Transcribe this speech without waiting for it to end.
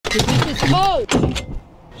This is tote.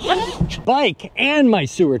 Bike and my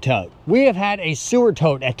sewer tote. We have had a sewer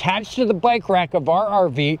tote attached to the bike rack of our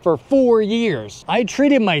RV for 4 years. I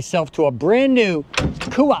treated myself to a brand new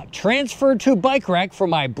Kuat transfer to bike rack for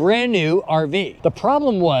my brand new RV. The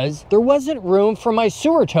problem was there wasn't room for my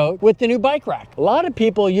sewer tote with the new bike rack. A lot of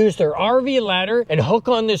people use their RV ladder and hook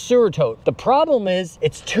on the sewer tote. The problem is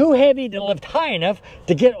it's too heavy to lift high enough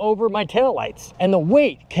to get over my taillights, and the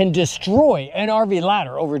weight can destroy an RV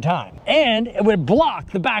ladder over time, and it would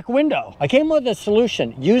block the back window. I came with a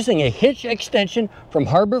solution using a hitch extension from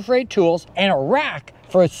Harbor Freight Tools and a rack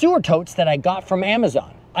for sewer totes that I got from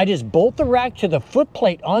Amazon. I just bolt the rack to the foot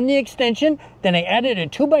plate on the extension, then I added a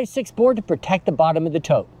 2x6 board to protect the bottom of the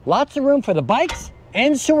tote. Lots of room for the bikes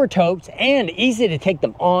and sewer totes, and easy to take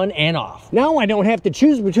them on and off. Now I don't have to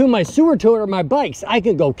choose between my sewer tote or my bikes. I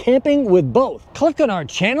can go camping with both. Click on our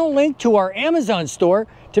channel link to our Amazon store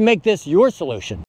to make this your solution.